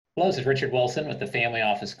Hello, this is Richard Wilson with the Family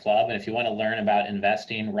Office Club. And if you want to learn about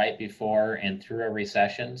investing right before and through a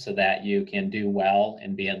recession so that you can do well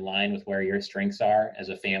and be in line with where your strengths are as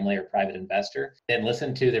a family or private investor, then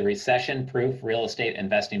listen to the Recession Proof Real Estate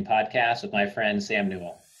Investing Podcast with my friend Sam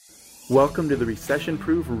Newell. Welcome to the Recession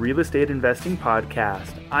Proof Real Estate Investing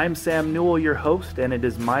Podcast. I'm Sam Newell, your host, and it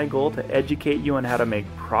is my goal to educate you on how to make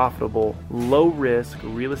profitable, low-risk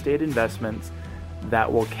real estate investments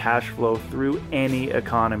that will cash flow through any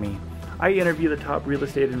economy. I interview the top real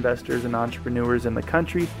estate investors and entrepreneurs in the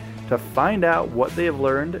country to find out what they have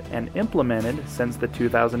learned and implemented since the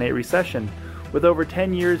 2008 recession. With over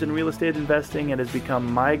 10 years in real estate investing, it has become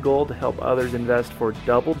my goal to help others invest for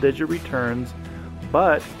double-digit returns,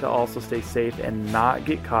 but to also stay safe and not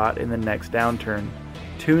get caught in the next downturn.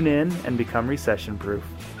 Tune in and become recession-proof.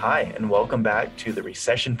 Hi, and welcome back to the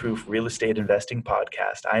Recession-Proof Real Estate Investing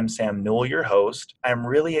Podcast. I'm Sam Newell, your host. I'm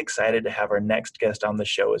really excited to have our next guest on the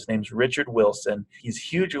show. His name's Richard Wilson. He's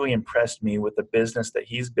hugely impressed me with the business that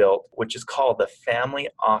he's built, which is called the Family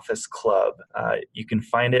Office Club. You can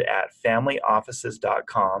find it at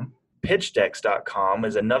familyoffices.com. PitchDecks.com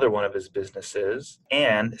is another one of his businesses,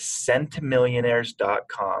 and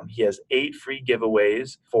Centimillionaires.com. He has 8 free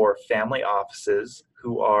giveaways for family offices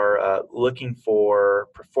who are looking for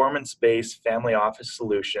performance-based family office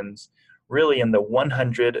solutions, really in the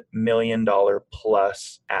 $100 million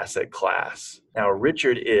plus asset class. Now,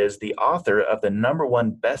 Richard is the author of the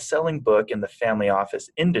 #1 best-selling book in the family office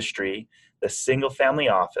industry, The Single Family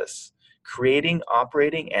Office: Creating,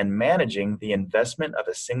 Operating, and Managing the Investment of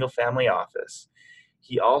a Single Family Office.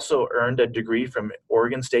 He also earned a degree from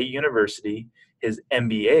Oregon State University, his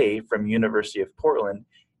MBA from University of Portland,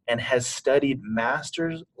 and has studied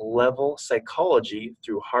master's level psychology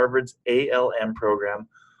through Harvard's ALM program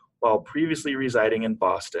while previously residing in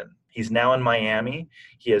Boston. He's now in Miami.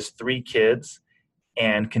 He has 3 kids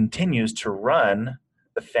and continues to run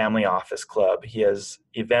the Family Office Club. He has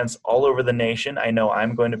events all over the nation. I know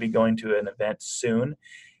I'm going to be going to an event soon.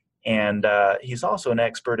 And he's also an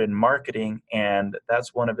expert in marketing, and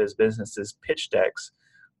that's one of his businesses, Pitch Decks,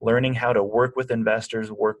 learning how to work with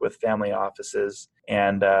investors, work with family offices.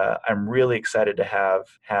 And I'm really excited to have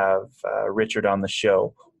Richard on the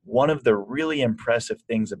show. One of the really impressive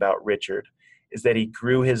things about Richard is that he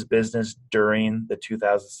grew his business during the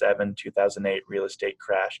 2007-2008 real estate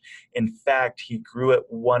crash. In fact, he grew it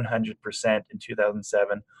 100% in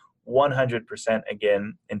 2007, 100%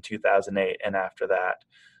 again in 2008 and after that.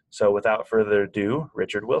 So without further ado,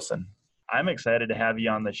 Richard Wilson. I'm excited to have you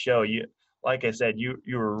on the show. Like I said, you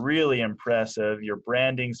were really impressive. Your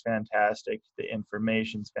branding's fantastic. The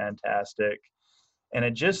information's fantastic. And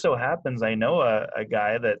it just so happens I know a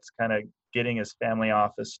guy that's kind of getting his family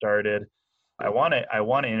office started. I want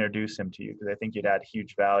to introduce him to you because I think you'd add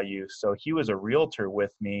huge value. So he was a realtor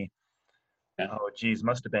with me.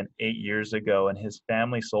 Must have been 8 years ago, and his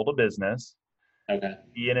family sold a business. Okay.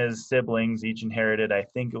 He and his siblings each inherited, I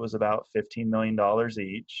think it was about $15 million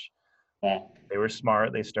each. Wow. They were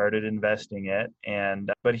smart. They started investing it,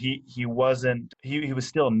 but he wasn't. He was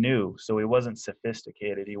still new, so he wasn't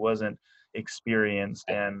sophisticated. He wasn't experienced,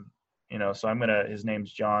 and So his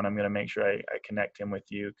name's John. I'm gonna make sure I connect him with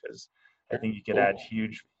you because I think you could add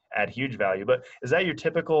huge value. But is that your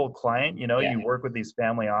typical client? Yeah. You work with these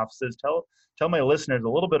family offices. Tell my listeners a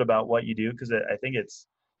little bit about what you do, because I think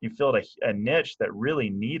you filled a niche that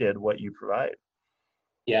really needed what you provide.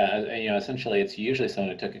 Yeah, essentially it's usually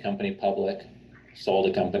someone who took a company public, sold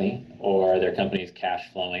a company, or their company is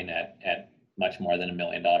cash flowing at much more than $1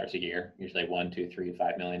 million a year, usually 1, 2, 3,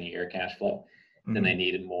 5 million a year cash flow. Then they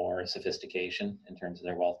needed more sophistication in terms of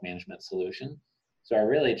their wealth management solution. So are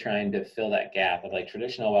really trying to fill that gap of, like,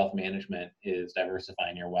 traditional wealth management is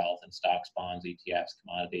diversifying your wealth in stocks, bonds, ETFs,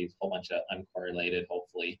 commodities, a whole bunch of uncorrelated,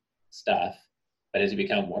 hopefully, stuff. But as you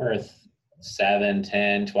become worth 7,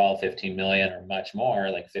 10, 12, 15 million or much more,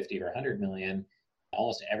 like 50 or 100 million,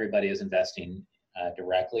 almost everybody is investing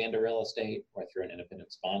directly into real estate or through an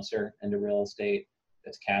independent sponsor into real estate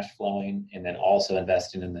that's cash flowing, and then also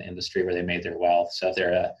investing in the industry where they made their wealth. So if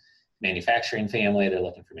they're a manufacturing family, they're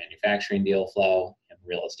looking for manufacturing deal flow and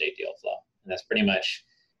real estate deal flow. And that's pretty much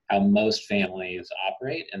how most families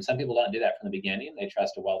operate. And some people don't do that from the beginning. They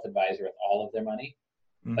trust a wealth advisor with all of their money,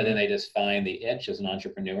 but then they just find the itch as an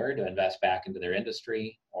entrepreneur to invest back into their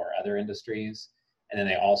industry or other industries. And then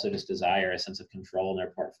they also just desire a sense of control in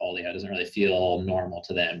their portfolio. It doesn't really feel normal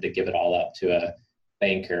to them to give it all up to a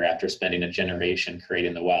banker after spending a generation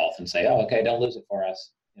creating the wealth and say, oh, okay, don't lose it for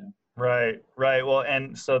us. Right. Well,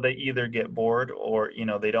 and so they either get bored or,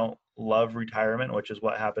 they don't love retirement, which is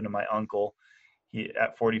what happened to my uncle. He,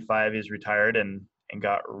 at 45, he's retired and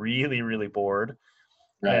got really, really bored.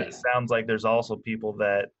 And it Right. sounds like there's also people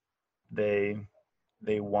that they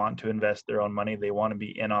they want to invest their own money. They want to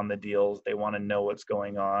be in on the deals. They want to know what's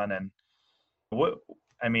going on. And what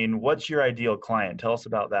I mean, what's your ideal client? Tell us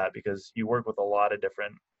about that because you work with a lot of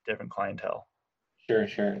different clientele. Sure,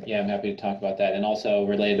 sure. Yeah, I'm happy to talk about that. And also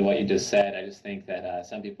related to what you just said, I just think that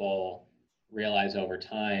some people realize over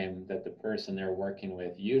time that the person they're working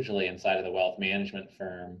with, usually inside of the wealth management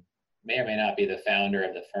firm, may or may not be the founder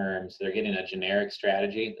of the firm. So they're getting a generic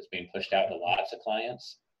strategy that's being pushed out to lots of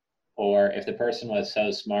clients. Or if the person was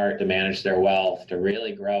so smart to manage their wealth, to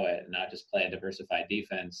really grow it and not just play a diversified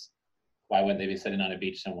defense, why wouldn't they be sitting on a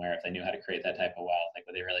beach somewhere if they knew how to create that type of wealth? Like,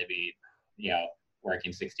 would they really be, you know,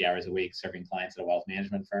 working 60 hours a week serving clients at a wealth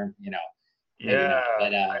management firm? Maybe Yeah, not.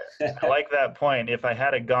 But I like that point. If I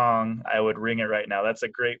had a gong, I would ring it right now. That's a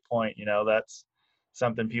great point. That's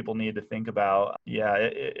something people need to think about. Yeah,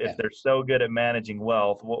 if yeah, they're so good at managing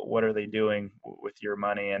wealth, what are they doing with your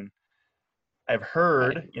money? And I've right.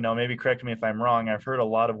 heard, maybe correct me if I'm wrong, I've heard a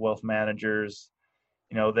lot of wealth managers,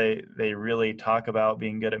 they really talk about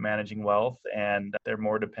being good at managing wealth and they're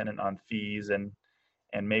more dependent on fees and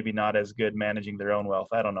maybe not as good managing their own wealth.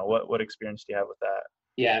 I don't know. What experience do you have with that?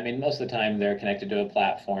 Yeah, I mean, most of the time they're connected to a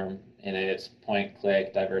platform and it's point,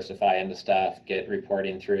 click, diversify into stuff, get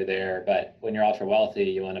reporting through there. But when you're ultra wealthy,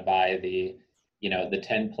 you want to buy the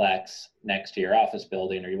 10-plex next to your office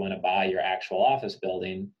building, or you want to buy your actual office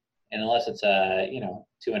building. And unless it's a,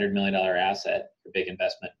 $200 million asset, your big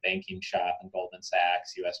investment banking shop and Goldman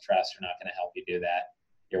Sachs, US Trust are not going to help you do that.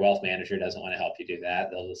 Your wealth manager doesn't want to help you do that.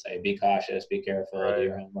 They'll just say, be cautious, be careful, do Right.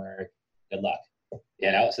 your homework, good luck.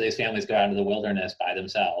 So these families go out into the wilderness by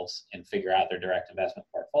themselves and figure out their direct investment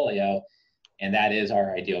portfolio. And that is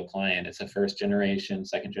our ideal client. It's a first generation,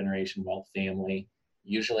 second generation wealth family,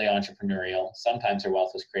 usually entrepreneurial. Sometimes their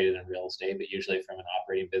wealth was created in real estate, but usually from an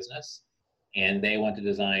operating business. And they want to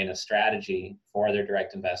design a strategy for their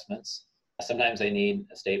direct investments. Sometimes they need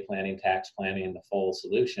estate planning, tax planning, the full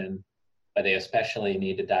solution, but they especially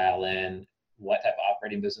need to dial in what type of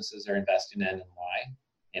operating businesses they're investing in and why,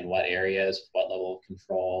 in what areas, what level of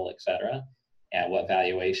control, et cetera, at what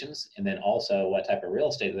valuations, and then also what type of real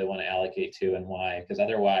estate do they want to allocate to and why. Because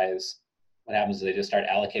otherwise, what happens is they just start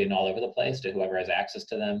allocating all over the place to whoever has access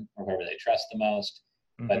to them or whoever they trust the most.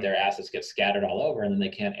 But Hmm. their assets get scattered all over, and then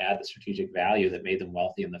they can't add the strategic value that made them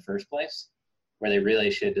wealthy in the first place. Where they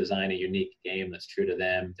really should design a unique game that's true to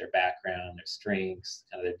them, their background, their strengths,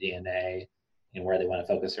 kind of their DNA, and where they want to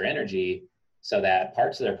focus their energy, so that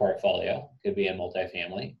parts of their portfolio could be in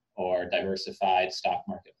multifamily or diversified stock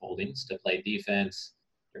market holdings to play defense,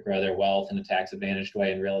 to grow their wealth in a tax advantaged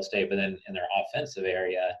way in real estate, but then in their offensive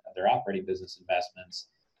area of their operating business investments,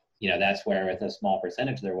 that's where with a small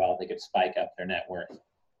percentage of their wealth, they could spike up their net worth.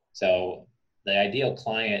 So the ideal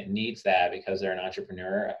client needs that because they're an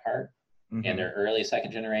entrepreneur at heart and Hmm. they're early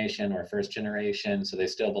second generation or first generation. So they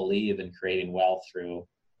still believe in creating wealth through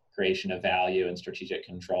creation of value and strategic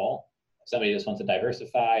control. If somebody just wants to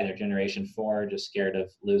diversify, they're generation four, just scared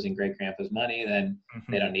of losing great grandpa's money, then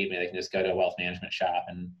they Hmm. don't need me. They can just go to a wealth management shop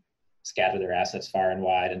and scatter their assets far and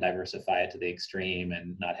wide and diversify it to the extreme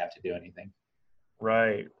and not have to do anything.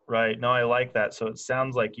 Right, right. No, I like that. So it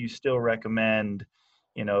sounds like you still recommend,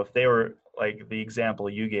 if they were like the example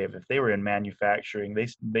you gave, if they were in manufacturing,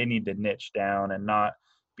 they need to niche down and not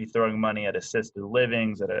be throwing money at assisted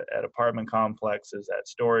livings, at apartment complexes, at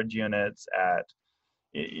storage units,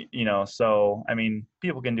 so I mean,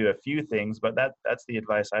 people can do a few things, but that's the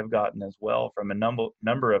advice I've gotten as well from a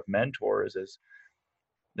number of mentors is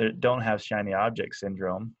they don't have shiny object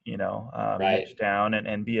syndrome, niche Right. down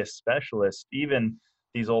and be a specialist. Even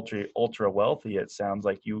these ultra wealthy, it sounds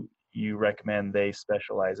like you recommend they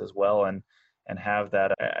specialize as well and have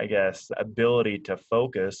that, I guess, ability to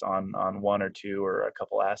focus on one or two or a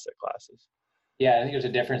couple asset classes. Yeah, I think there's a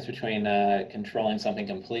difference between controlling something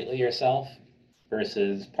completely yourself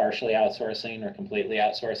versus partially outsourcing or completely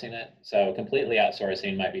outsourcing it. So, completely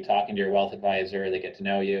outsourcing might be talking to your wealth advisor, they get to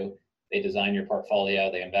know you, they design your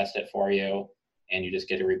portfolio, they invest it for you, and you just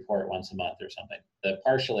get a report once a month or something. The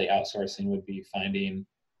partially outsourcing would be finding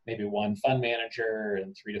maybe one fund manager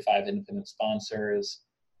and 3 to 5 independent sponsors,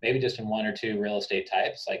 maybe just in one or two real estate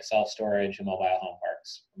types like self storage and mobile home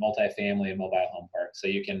parks, multifamily and mobile home parks. So,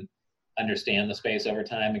 you can understand the space over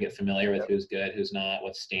time and get familiar with Yep. who's good, who's not,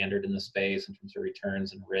 what's standard in the space in terms of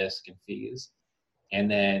returns and risk and fees.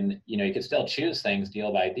 And then, you could still choose things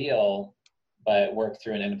deal by deal, but work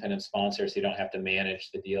through an independent sponsor so you don't have to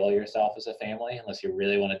manage the deal yourself as a family unless you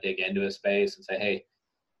really want to dig into a space and say, hey,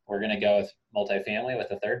 we're going to go with multifamily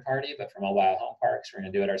with a third party, but for mobile home parks, we're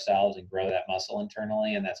going to do it ourselves and grow that muscle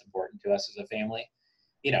internally. And that's important to us as a family.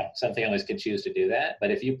 some families could choose to do that.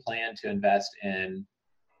 But if you plan to invest in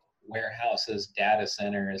warehouses, data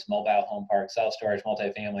centers, mobile home parks, self-storage,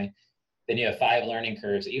 multifamily, then you have 5 learning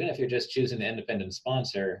curves. Even if you're just choosing the independent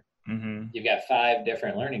sponsor, Mm-hmm. you've got 5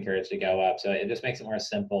 different learning curves to go up. So it just makes it more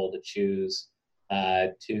simple to choose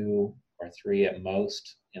 2 or 3 at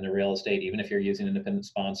most in the real estate, even if you're using independent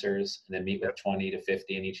sponsors, and then meet with 20 to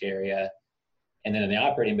 50 in each area. And then in the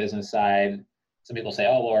operating business side, some people say,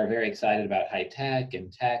 oh, well, we're very excited about high tech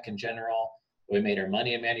and tech in general. We made our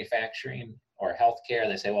money in manufacturing or healthcare.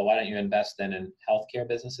 They say, well, why don't you invest then in healthcare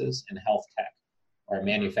businesses and health tech, or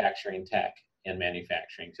manufacturing tech and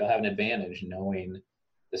manufacturing? So you'll have an advantage knowing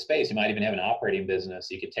the space. You might even have an operating business.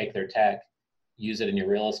 You could take their tech, use it in your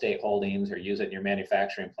real estate holdings, or use it in your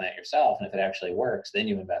manufacturing plant yourself. And if it actually works, then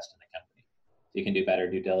you invest in the company. So you can do better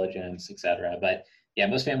due diligence, et cetera. But yeah,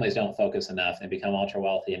 most families don't focus enough and become ultra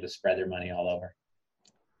wealthy and just spread their money all over.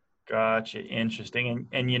 Gotcha. Interesting.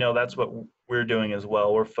 And that's what we're doing as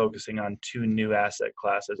well. We're focusing on 2 new asset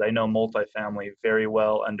classes. I know multifamily very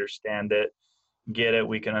well, understand it, get it.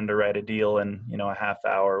 We can underwrite a deal in, a half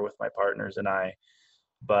hour with my partners and I,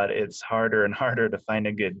 but it's harder and harder to find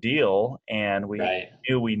a good deal. And we Right.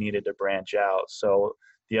 knew we needed to branch out. So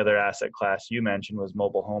the other asset class you mentioned was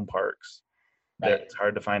mobile home parks. Right. It's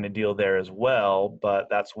hard to find a deal there as well, but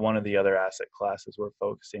that's one of the other asset classes we're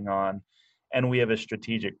focusing on. And we have a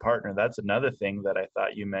strategic partner. That's another thing that I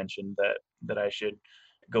thought you mentioned that I should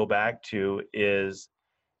go back to is,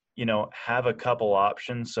 have a couple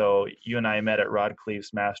options. So you and I met at Rod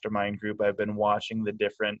Cleave's mastermind group. I've been watching the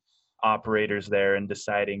different operators there and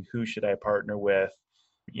deciding who should I partner with.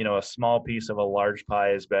 A small piece of a large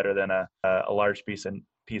pie is better than a large piece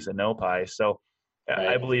of no pie. So I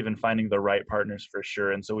Right. believe in finding the right partners for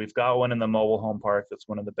sure. And so we've got one in the mobile home park that's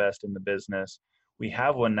one of the best in the business. We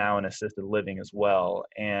have one now in assisted living as well.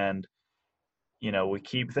 And, we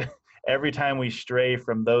keep every time we stray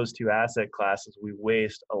from those 2 asset classes, we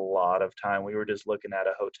waste a lot of time. We were just looking at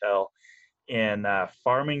a hotel in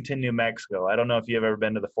Farmington, New Mexico. I don't know if you've ever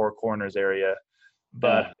been to the Four Corners area,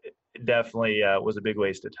 but No. it definitely was a big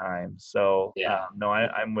waste of time. So Yeah. no,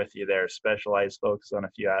 I'm with you there. Specialized focus on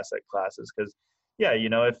a few asset classes because, yeah,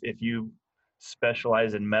 if you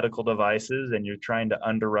specialize in medical devices and you're trying to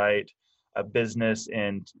underwrite a business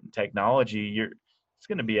in technology, it's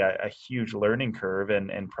going to be a huge learning curve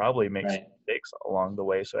and probably make some Right. mistakes along the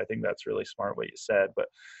way. So I think that's really smart what you said. But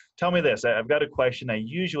tell me this, I've got a question. I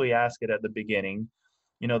usually ask it at the beginning.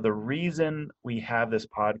 The reason we have this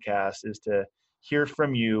podcast is to hear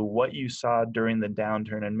from you what you saw during the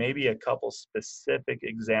downturn and maybe a couple specific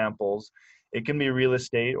examples. It can be real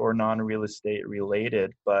estate or non-real estate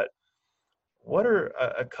related, but what are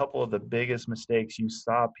a couple of the biggest mistakes you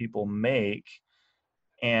saw people make,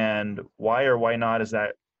 and why or why not is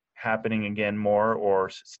that happening again more or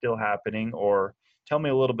still happening? Or tell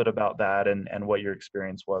me a little bit about that and what your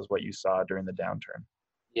experience was, what you saw during the downturn.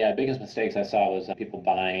 Yeah, biggest mistakes I saw was people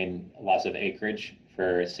buying lots of acreage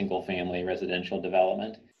for single family residential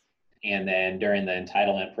development. And then during the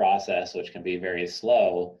entitlement process, which can be very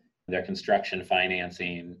slow, their construction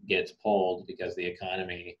financing gets pulled because the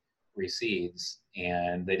economy recedes,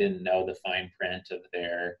 and they didn't know the fine print of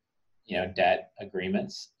their debt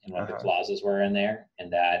agreements and what the Uh-huh. clauses were in there,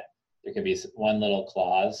 and that there could be one little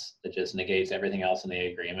clause that just negates everything else in the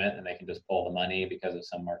agreement, and they can just pull the money because of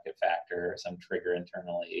some market factor or some trigger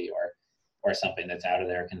internally, or something that's out of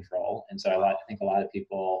their control. And so I think a lot of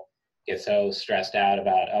people get so stressed out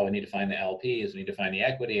about, oh, we need to find the LPs, we need to find the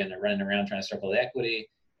equity, and they're running around trying to circle the equity,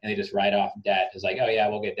 and they just write off debt as like, oh yeah,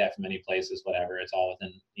 we'll get debt from many places, whatever. It's all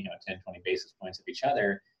within 10, 20 basis points of each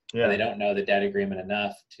other. But they Yeah. don't know the debt agreement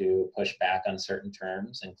enough to push back on certain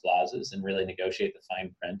terms and clauses and really negotiate the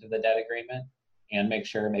fine print of the debt agreement and make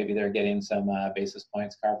sure maybe they're getting some basis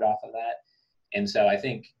points carved off of that. And so I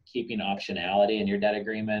think keeping optionality in your debt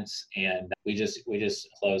agreements, and we just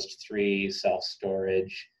closed 3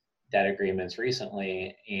 self-storage debt agreements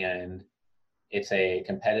recently, and it's a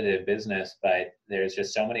competitive business, but there's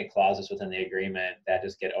just so many clauses within the agreement that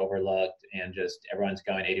just get overlooked, and just everyone's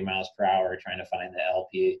going 80 miles per hour trying to find the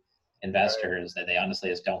LP Right. investors that they honestly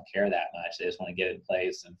just don't care that much. They just want to get it in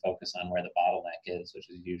place and focus on where the bottleneck is, which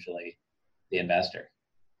is usually the investor.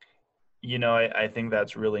 I think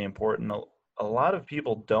that's really important. A lot of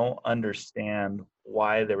people don't understand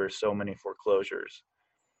why there were so many foreclosures,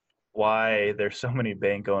 why there's so many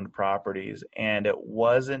bank-owned properties. And it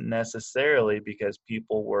wasn't necessarily because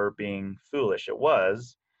people were being foolish. It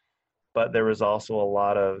was, but there was also a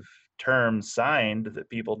lot of terms signed that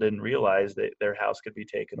people didn't realize that their house could be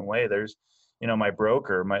taken away. There's, my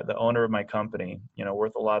broker, the owner of my company,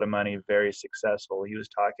 worth a lot of money, very successful. He was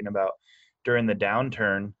talking about during the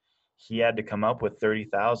downturn, he had to come up with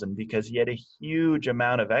 30,000 because he had a huge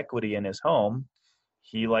amount of equity in his home.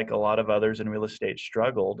 He, like a lot of others in real estate,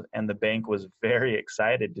 struggled, and the bank was very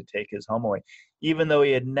excited to take his home away, even though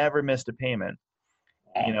he had never missed a payment,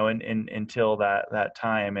 you Wow. know, until that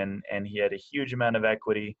time, and he had a huge amount of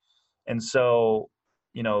equity. And so,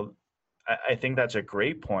 you know, I think that's a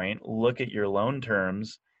great point. Look at your loan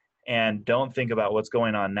terms and don't think about what's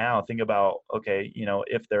going on now. Think about, okay, you know,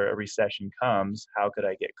 if there a recession comes, how could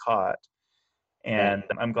I get caught? And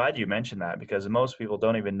Right. I'm glad you mentioned that because most people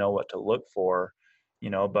don't even know what to look for,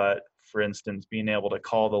 you know, but for instance, being able to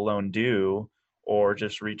call the loan due or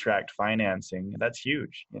just retract financing, that's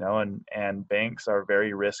huge, you know, and banks are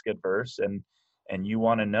very risk adverse, and you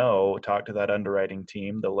want to know, talk to that underwriting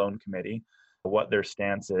team, the loan committee, what their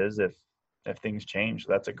stance is if things change.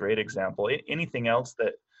 That's a great example. Anything else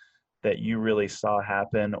that you really saw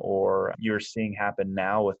happen or you're seeing happen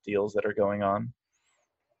now with deals that are going on?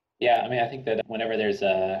 Yeah, I mean, I think that whenever there's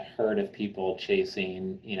a herd of people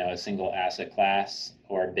chasing, a single asset class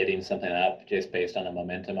or bidding something up just based on the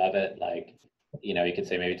momentum of it, like, you could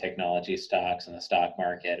say maybe technology stocks in the stock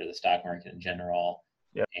market or the stock market in general,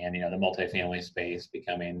 Yep. and, the multifamily space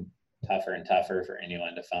becoming tougher and tougher for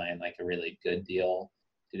anyone to find like a really good deal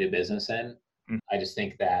to do business in. Mm. I just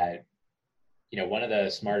think that, one of the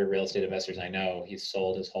smarter real estate investors I know, he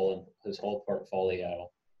sold his whole portfolio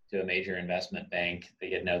to a major investment bank that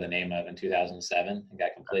you know the name of in 2007 and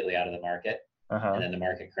got completely out of the market. And Uh-huh. then the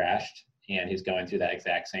market crashed. And he's going through that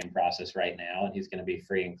exact same process right now. And he's going to be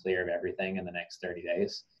free and clear of everything in the next 30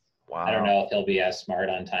 days. I don't Wow. know if he'll be as smart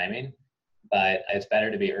on timing, but it's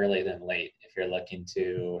better to be early than late if you're looking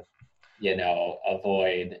to,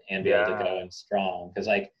 avoid and be able to Yeah. go in strong. Because,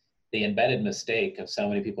 like, the embedded mistake of so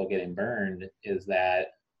many people getting burned is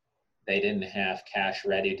that they didn't have cash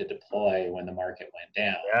ready to deploy when the market went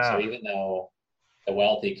down. So Yeah. even though the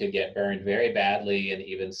wealthy could get burned very badly and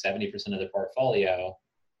even 70% of the portfolio,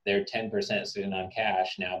 their 10% sitting on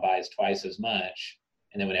cash now buys twice as much.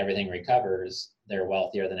 And then when everything recovers, they're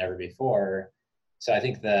wealthier than ever before. So I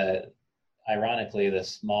think ironically, the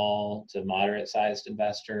small to moderate sized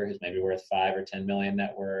investor who's maybe worth 5 or 10 million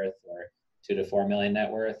net worth or 2 to 4 million net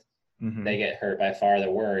worth, Mm-hmm. they get hurt by far the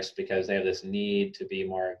worst because they have this need to be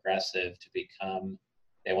more aggressive to become,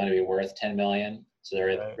 they want to be worth 10 million. So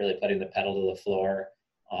they're Right. really putting the pedal to the floor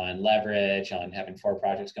on leverage, on having 4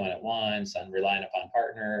 projects going at once, on relying upon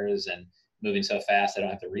partners and moving so fast they don't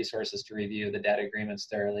have the resources to review the debt agreements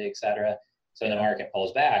thoroughly, et cetera. So when the Yeah. market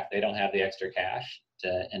pulls back, they don't have the extra cash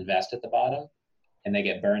to invest at the bottom, and they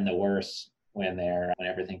get burned the worst when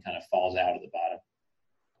everything kind of falls out of the bottom.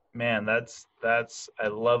 Man, that's I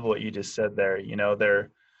love what you just said there. You know,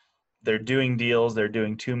 they're doing deals, they're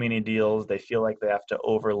doing too many deals. They feel like they have to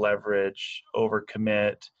over leverage, over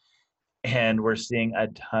commit, and we're seeing a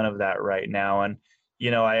ton of that right now. And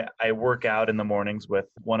you know, I work out in the mornings with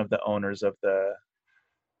one of the owners of the,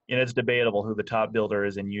 you know, it's debatable who the top builder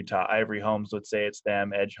is in Utah. Ivory Homes would say it's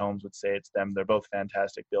them, Edge Homes would say it's them. They're both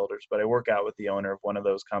fantastic builders, but I work out with the owner of one of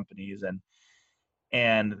those companies,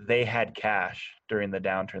 and they had cash during the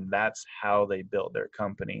downturn. That's how they built their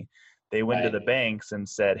company. They went to Right. the banks and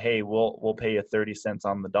said, "Hey, we'll pay you 30 cents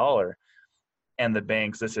on the dollar." And the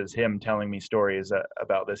banks, this is him telling me stories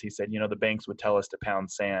about this. He said, "You know, the banks would tell us to pound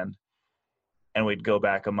sand, and we'd go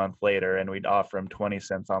back a month later and we'd offer them 20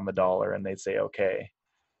 cents on the dollar, and they'd say okay."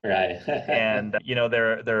 Right. And you know,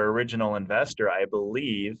 their original investor, I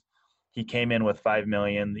believe, he came in with 5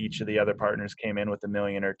 million. Each of the other partners came in with 1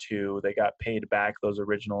 million or two. They got paid back those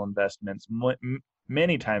original investments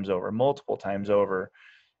many times over, multiple times over,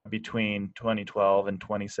 between 2012 and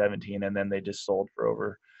 2017, and then they just sold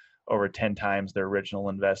for over 10 times their original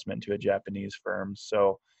investment to a Japanese firm.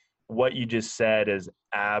 So what you just said is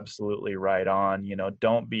absolutely right on. You know,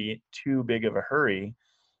 don't be too big of a hurry.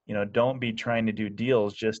 You know, don't be trying to do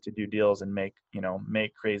deals just to do deals and make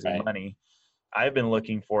crazy Right. money. I've been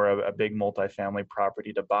looking for a big multifamily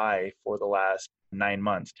property to buy for the last 9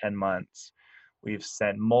 months, 10 months. We've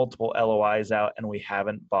sent multiple LOIs out and we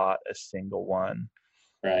haven't bought a single one.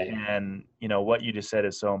 Right. And, you know, what you just said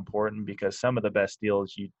is so important because some of the best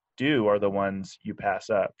deals you do are the ones you pass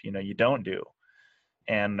up, you know, you don't do.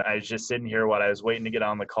 And I was just sitting here while I was waiting to get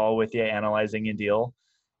on the call with you, analyzing a deal.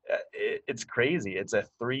 It's crazy. It's a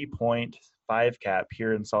 3.5 cap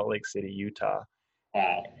here in Salt Lake City, Utah.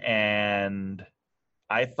 Wow. And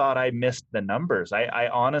I thought I missed the numbers. I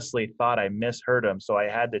honestly thought I misheard him. So I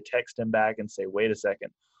had to text him back and say, wait a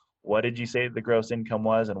second, what did you say the gross income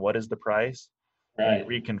was and what is the price? And he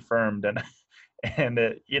Right. reconfirmed. And,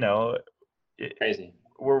 and you know, it, Crazy.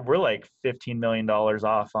 we're like $15 million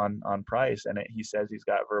off on price, and he says he's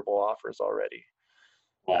got verbal offers already.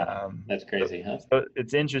 Wow, that's crazy, huh? So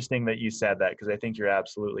it's interesting that you said that, because I think you're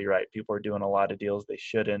absolutely right. People are doing a lot of deals they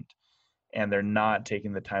shouldn't, and they're not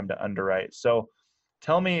taking the time to underwrite. So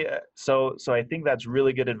tell me, so I think that's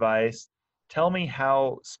really good advice. Tell me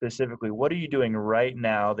how specifically, what are you doing right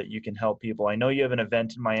now that you can help people? I know you have an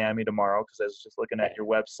event in Miami tomorrow, because I was just looking at Right. your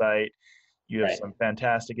website. You have Right. some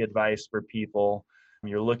fantastic advice for people.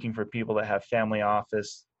 You're looking for people that have family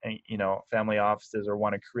office, family offices, or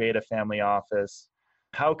want to create a family office.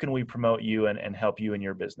 How can we promote you and help you in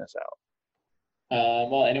your business out?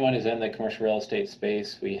 Well, anyone who's in the commercial real estate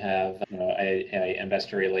space, we have a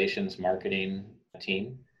investor relations marketing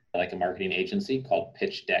team, like a marketing agency called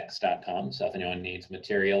pitchdex.com. So if anyone needs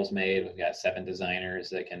materials made, we've got 7 designers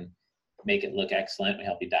that can make it look excellent. We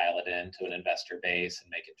help you dial it into an investor base and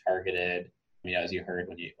make it targeted. As you heard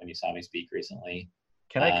when you saw me speak recently.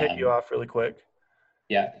 Can I cut you off really quick?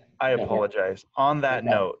 Yeah, I go for it. apologize. On No that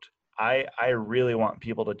problem. note, I really want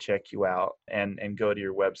people to check you out and go to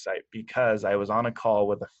your website, because I was on a call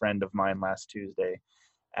with a friend of mine last Tuesday.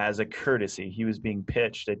 As a courtesy, he was being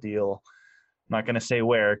pitched a deal. I'm not going to say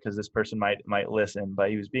where, because this person might listen,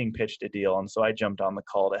 but he was being pitched a deal, and so I jumped on the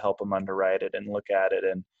call to help him underwrite it and look at it,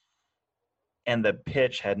 and the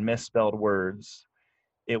pitch had misspelled words.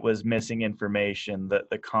 It was missing information. That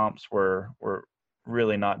the comps were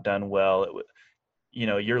really not done well. It was,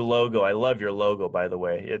 your logo. I love your logo, by the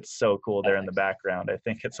way. It's so cool Oh, there in the thanks. background. I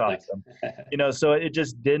think it's Thanks. awesome. So it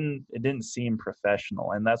didn't seem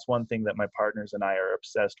professional. And that's one thing that my partners and I are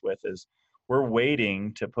obsessed with, is we're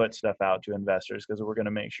waiting to put stuff out to investors, because we're going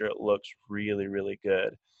to make sure it looks really, really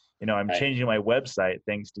good. I'm Right. changing my website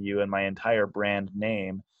thanks to you, and my entire brand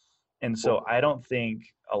name. And so Cool. I don't think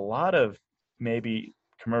a lot of maybe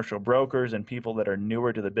commercial brokers and people that are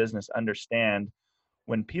newer to the business understand,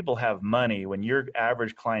 when people have money, when your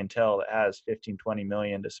average clientele that has 15, 20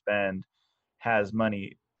 million to spend has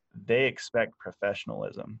money, they expect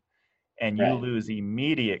professionalism, and you Right. lose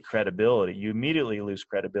immediate credibility. You immediately lose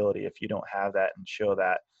credibility if you don't have that and show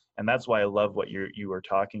that. And that's why I love what you were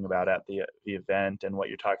talking about at the event, and what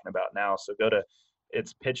you're talking about now. So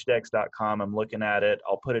it's pitchdex.com. I'm looking at it.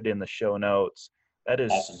 I'll put it in the show notes. That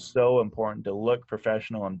is Awesome. so important, to look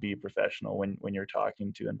professional and be professional when you're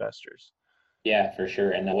talking to investors. Yeah, for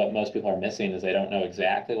sure. And what most people are missing is they don't know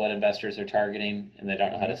exactly what investors are targeting, and they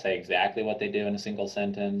don't know how to say exactly what they do in a single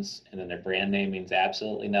sentence. And then their brand name means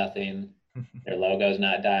absolutely nothing. Their logo's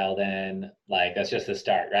not dialed in. Like, that's just the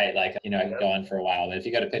start, right? Like, I can Yep. go on for a while, but if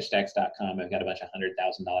you go to pitchdex.com, I've got a bunch of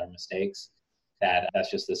 $100,000 mistakes.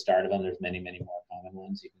 That's just the start of them. There's many, many more common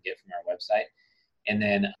ones you can get from our website. And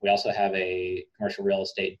then we also have a commercial real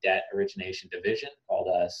estate debt origination division called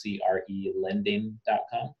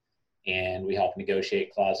CRElending.com. And we help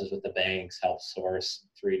negotiate clauses with the banks, help source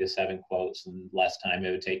 3 to 7 quotes and less time it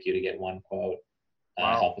would take you to get one quote.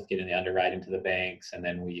 Wow. Help with getting the underwriting to the banks. And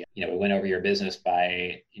then we went over your business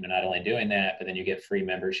by, not only doing that, but then you get free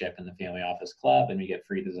membership in the Family Office Club, and you get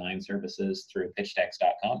free design services through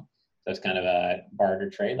pitchdex.com. So it's kind of a barter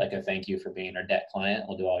trade, like a thank you for being our debt client.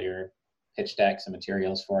 We'll do all your pitch decks and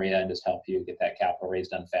materials for you and just help you get that capital raise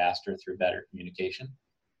done faster through better communication.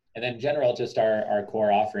 And then in general, just our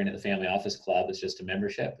core offering at the Family Office Club is just a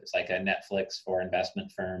membership. It's like a Netflix for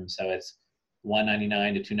investment firms. So it's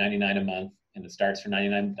 $199 to $299 a month, and it starts for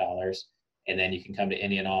 $99. And then you can come to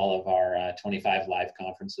any and all of our 25 live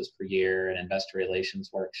conferences per year and investor relations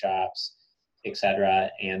workshops, et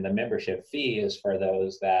cetera. And the membership fee is for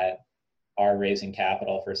those that are raising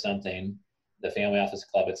capital for something. The Family Office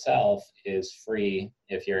Club itself is free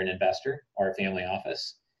if you're an investor or a family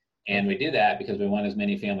office. And we do that because we want as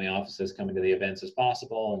many family offices coming to the events as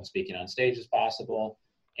possible and speaking on stage as possible.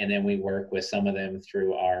 And then we work with some of them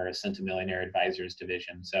through our Centimillionaire Advisors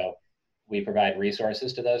division. So we provide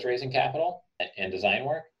resources to those raising capital and design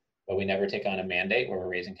work, but we never take on a mandate where we're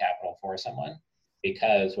raising capital for someone,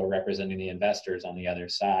 because we're representing the investors on the other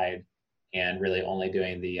side and really only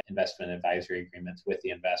doing the investment advisory agreements with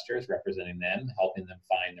the investors, representing them, helping them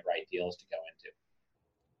find the right deals to go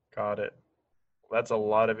Got it. That's a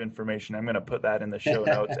lot of information. I'm going to put that in the show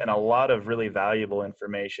notes, into. and a lot of really valuable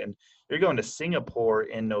information. You're going to Singapore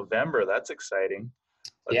in November. That's exciting.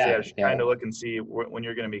 Let's see. I Yeah, was trying yeah. to look and see when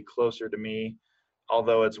you're going to be closer to me,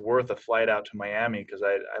 although it's worth a flight out to Miami, because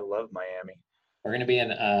I love Miami. We're going to be in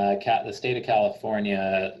the state of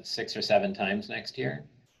California 6 or 7 times next year.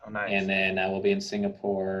 Oh, nice. And then we'll be in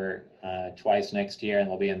Singapore twice next year, and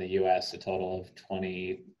we'll be in the US a total of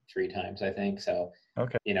 23 times, I think. So,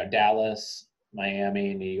 Okay. Dallas,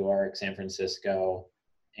 Miami, New York, San Francisco,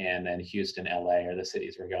 and then Houston, LA are the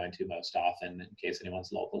cities we're going to most often in case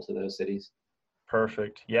anyone's local to those cities.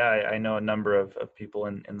 Perfect. Yeah, I know a number of people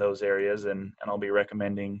in those areas, and I'll be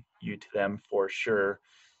recommending you to them for sure.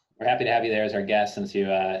 We're happy to have you there as our guest since you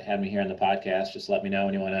had me here on the podcast. Just let me know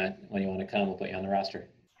when you want to come. We'll put you on the roster.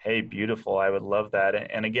 Hey, beautiful. I would love that.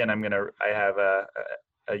 And again, I have a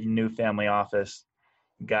new family office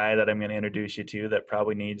guy that I'm going to introduce you to that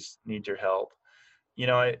probably needs your help.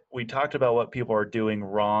 We talked about what people are doing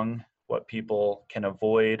wrong, what people can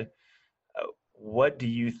avoid. What do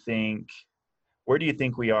you think? Where do you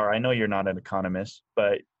think we are? I know you're not an economist,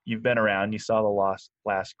 but you've been around. You saw the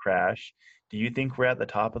last crash. Do you think we're at the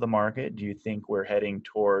top of the market? Do you think we're heading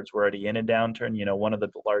towards, we're already in a downturn? One of the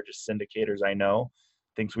largest syndicators I know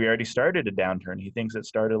thinks we already started a downturn. He thinks it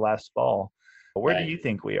started last fall. Where do Right. you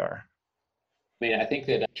think we are? I mean, I think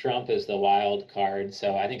that Trump is the wild card.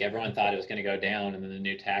 So I think everyone thought it was going to go down, and then the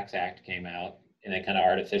new tax act came out, and it kind of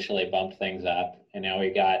artificially bumped things up. And now we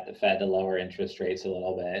got the Fed to lower interest rates a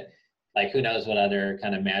little bit. Like, who knows what other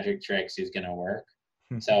kind of magic tricks he's going to work.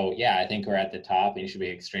 So yeah, I think we're at the top, and you should be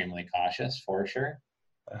extremely cautious for sure.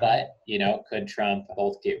 But, could Trump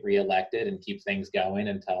both get reelected and keep things going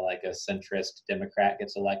until like a centrist Democrat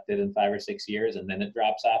gets elected in 5 or 6 years and then it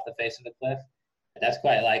drops off the face of the cliff? That's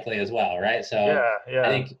quite likely as well, right? So Yeah. I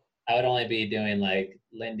think I would only be doing like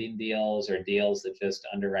lending deals or deals that just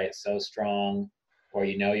underwrite so strong, or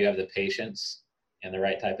you have the patience and the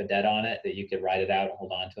right type of debt on it that you could ride it out and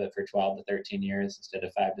hold on to it for 12 to 13 years instead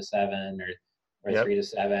of 5 to 7 or Yep. 3 to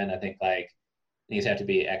 7. I think like you just have to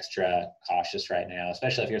be extra cautious right now,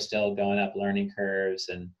 especially if you're still going up learning curves.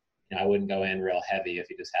 And I wouldn't go in real heavy if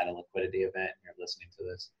you just had a liquidity event and you're listening to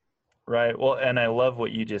this. Right. Well, and I love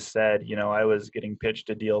what you just said. I was getting pitched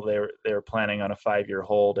a deal. They were planning on a 5-year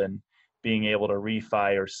hold and being able to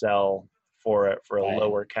refi or sell for a Right.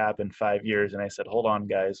 lower cap in 5 years. And I said, hold on,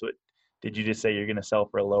 guys. What did you just say? You're going to sell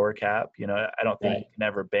for a lower cap? I don't think Right. you can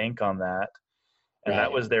ever bank on that. And that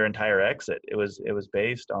Right. was their entire exit. It was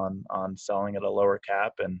based on selling at a lower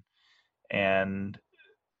cap and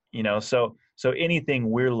so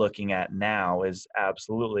anything we're looking at now is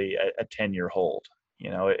absolutely a 10-year hold.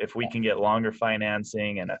 If we can get longer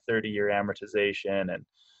financing and a 30-year amortization and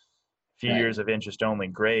a few Right. years of interest only,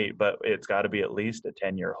 great, but it's got to be at least a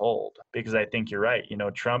 10-year hold, because I think you're right.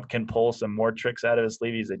 Trump can pull some more tricks out of his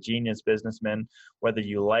sleeve. He's a genius businessman. Whether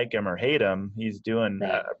you like him or hate him, he's doing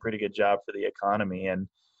Right. a pretty good job for the economy.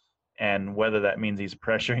 And whether that means he's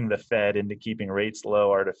pressuring the Fed into keeping rates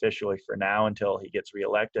low artificially for now until he gets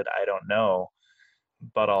reelected, I don't know.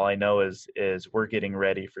 But all I know is we're getting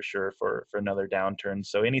ready for sure for another downturn.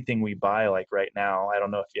 So anything we buy, like right now, I don't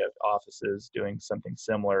know if you have offices doing something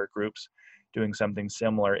similar, groups doing something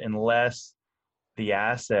similar, unless the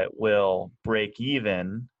asset will break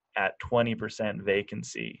even at 20%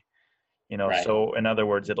 vacancy. Right. So in other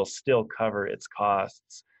words, it'll still cover its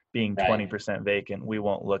costs being Right. 20% vacant. We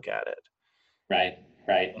won't look at it. Right.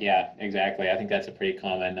 Right. Yeah, exactly. I think that's a pretty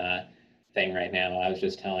common thing right now. I was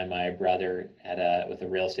just telling my brother with a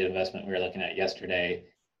real estate investment we were looking at yesterday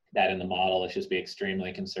that in the model, let's just be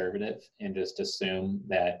extremely conservative and just assume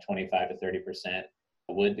that 25 to 30%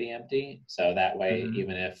 would be empty. So that way, Mhm.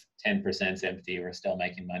 even if 10% is empty, we're still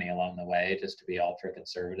making money along the way, just to be ultra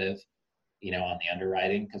conservative, on the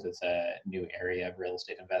underwriting, because it's a new area of real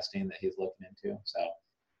estate investing that he's looking into. So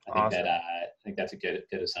Awesome. I think that's a good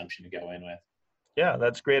assumption to go in with. Yeah,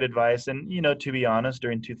 that's great advice. And, to be honest,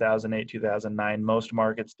 during 2008, 2009, most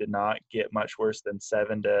markets did not get much worse than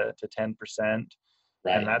 7 to 10%. And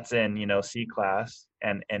Right. that's in, C class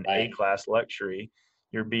and A Right. class luxury.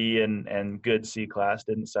 Your B and good C class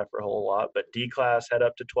didn't suffer a whole lot, but D class had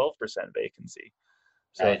up to 12% vacancy.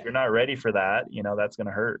 So if Right. you're not ready for that, that's going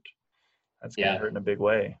to hurt. That's going to Yeah. hurt in a big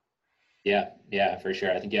way. Yeah, for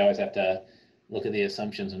sure. I think you always have to look at the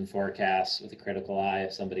assumptions and forecasts with a critical eye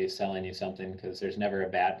if somebody is selling you something, because there's never a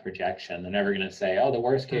bad projection. They're never going to say, oh, the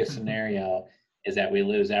worst case scenario is that we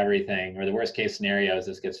lose everything, or the worst case scenario is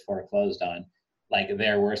this gets foreclosed on. Like,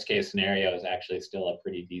 their worst case scenario is actually still a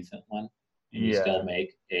pretty decent one, and you Yeah, still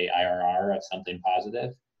make a IRR of something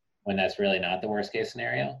positive when that's really not the worst case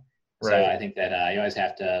scenario. So right. I think that you always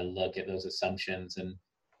have to look at those assumptions. And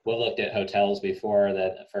we looked at hotels before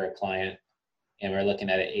that for a client, and we're looking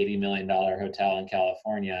at an $80 million hotel in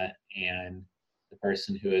California, and the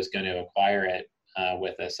person who is going to acquire it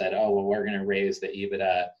with us said, oh, well, we're going to raise the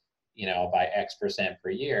EBITDA, by X percent per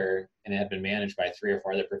year. And it had been managed by 3 or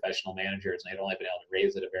 4 other professional managers, and they'd only been able to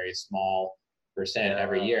raise it a very small percent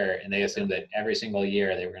every year. And they assumed that every single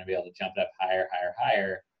year they were going to be able to jump it up higher, higher,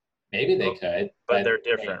 higher. Maybe they could, But but they're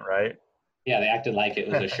different, right? yeah, they acted like it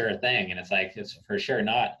was a sure thing. And it's like, it's for sure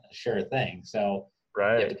not a sure thing. So You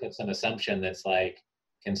have Right. to put some assumption that's like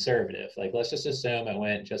conservative. Like, let's just assume it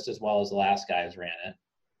went just as well as the last guys ran it,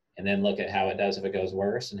 and then look at how it does if it goes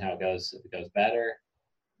worse and how it goes if it goes better.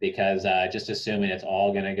 Because just assuming it's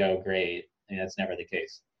all going to go great, I mean, that's never the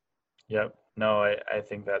case. Yep. No, I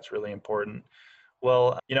think that's really important.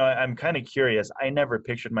 Well, I'm kind of curious. I never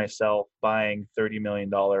pictured myself buying $30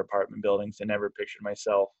 million apartment buildings. I never pictured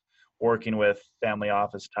myself working with family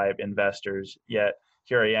office type investors. Yet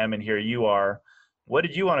here I am, and here you are. What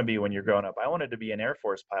did you want to be when you're growing up? I wanted to be an Air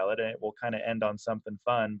Force pilot, and it will kind of end on something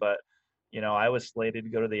fun. But I was slated to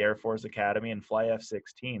go to the Air Force Academy and fly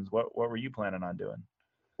F-16s. What were you planning on doing?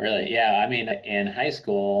 Really? Yeah. I mean, in high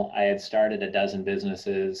school, I had started a dozen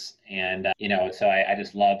businesses, and so I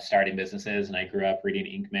just loved starting businesses. And I grew up reading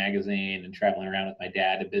Inc. magazine and traveling around with my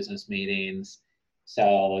dad to business meetings.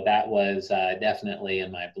 So that was definitely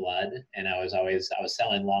in my blood. And I was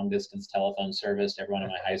selling long distance telephone service to everyone in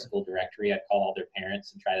my high school directory. I'd call all their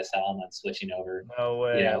parents and try to sell them on switching over, No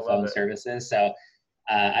way. I love phone it. services. So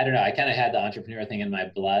I don't know. I kind of had the entrepreneur thing in my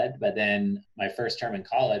blood, but then my first term in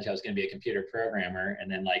college, I was going to be a computer programmer,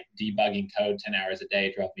 and then like debugging code 10 hours a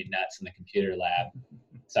day drove me nuts in the computer lab.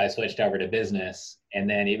 So I switched over to business. And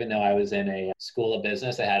then even though I was in a school of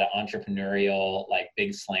business that had an entrepreneurial, like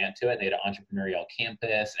big slant to it, they had an entrepreneurial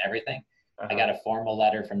campus and everything. I got Uh-huh. a formal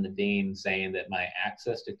letter from the dean saying that my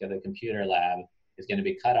access to the computer lab is going to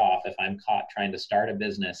be cut off if I'm caught trying to start a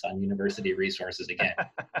business on university resources again.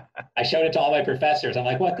 I showed it to all my professors. I'm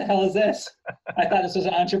like, what the hell is this? I thought this was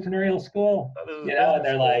an entrepreneurial school, This is and business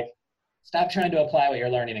they're school. like, stop trying to apply what you're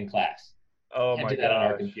learning in class. Oh Can't my do that on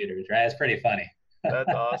our gosh. computers, right? It's pretty funny.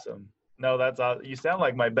 That's awesome. No, that's awesome. You sound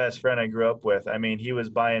like my best friend I grew up with. I mean, he was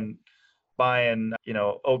buying,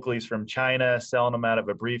 Oakleys from China, selling them out of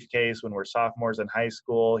a briefcase when we're sophomores in high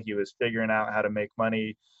school. He was figuring out how to make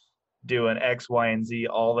money doing X, Y, and Z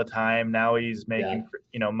all the time. Now he's Yeah.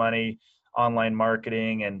 making, money online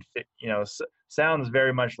marketing and, sounds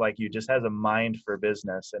very much like you, just has a mind for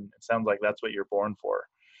business. And it sounds like that's what you're born for.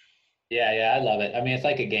 Yeah, yeah, I love it. I mean, it's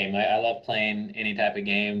like a game. I love playing any type of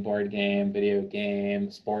game, board game, video game,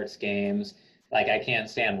 sports games. Like, I can't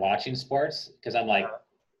stand watching sports because I'm like,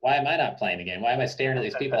 why am I not playing the game? Why am I staring at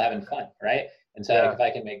these people having fun, right? And so, like, Yeah. if I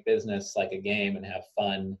can make business like a game and have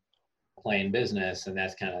fun playing business, and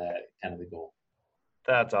that's kind of the goal.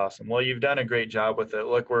 That's awesome. Well, you've done a great job with it.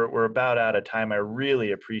 Look, we're about out of time. I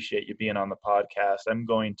really appreciate you being on the podcast. I'm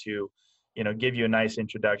going to, give you a nice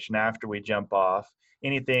introduction after we jump off.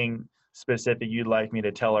 Anything specific you'd like me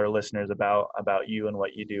to tell our listeners about you and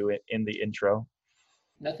what you do in the intro?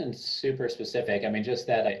 Nothing super specific. I mean, just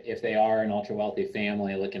that if they are an ultra wealthy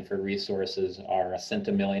family looking for resources, our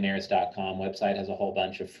centimillionaires.com website has a whole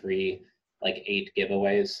bunch of free, like 8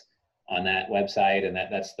 giveaways on that website. And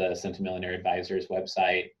that's the Centimillionaire Advisors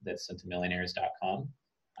website. That's centimillionaires.com.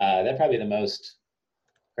 That'd probably be the most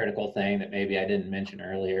critical thing that maybe I didn't mention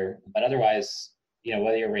earlier. But otherwise,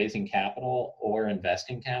 whether you're raising capital or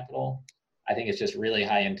investing capital, I think it's just really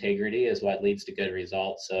high integrity is what leads to good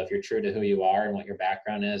results. So if you're true to who you are and what your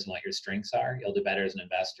background is and what your strengths are, you'll do better as an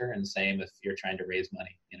investor. And same if you're trying to raise money.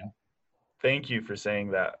 Thank you for saying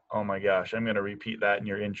that. Oh my gosh, I'm going to repeat that in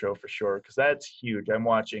your intro for sure because that's huge. I'm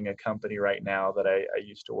watching a company right now that I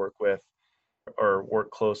used to work with or work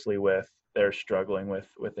closely with. They're struggling with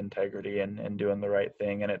integrity and doing the right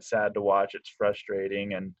thing, and it's sad to watch. It's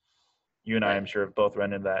frustrating, and you and I, I'm Right. sure, have both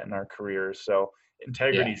run into that in our careers. So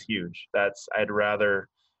integrity Yeah. is huge. I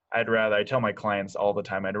tell my clients all the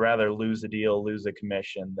time, I'd rather lose a deal, lose a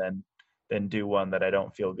commission than do one that I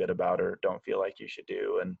don't feel good about or don't feel like you should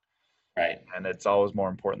do. Right. And it's always more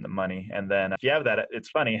important than money. And then if you have that, it's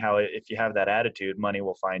funny how if you have that attitude, money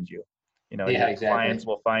will find you. Yeah, Your clients exactly.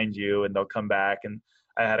 will find you and they'll come back. And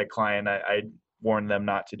I had a client, I warned them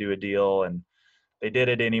not to do a deal and they did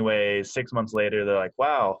it anyway. 6 months later, they're like,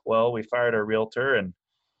 wow, well, we fired our realtor and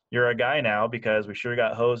you're a guy now because we sure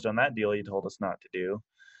got hosed on that deal you told us not to do.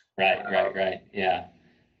 Right. Um, Right. Right. Yeah,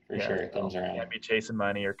 for yeah, sure. It so comes around. can't be chasing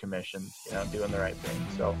money or commissions, doing the right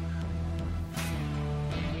thing. So,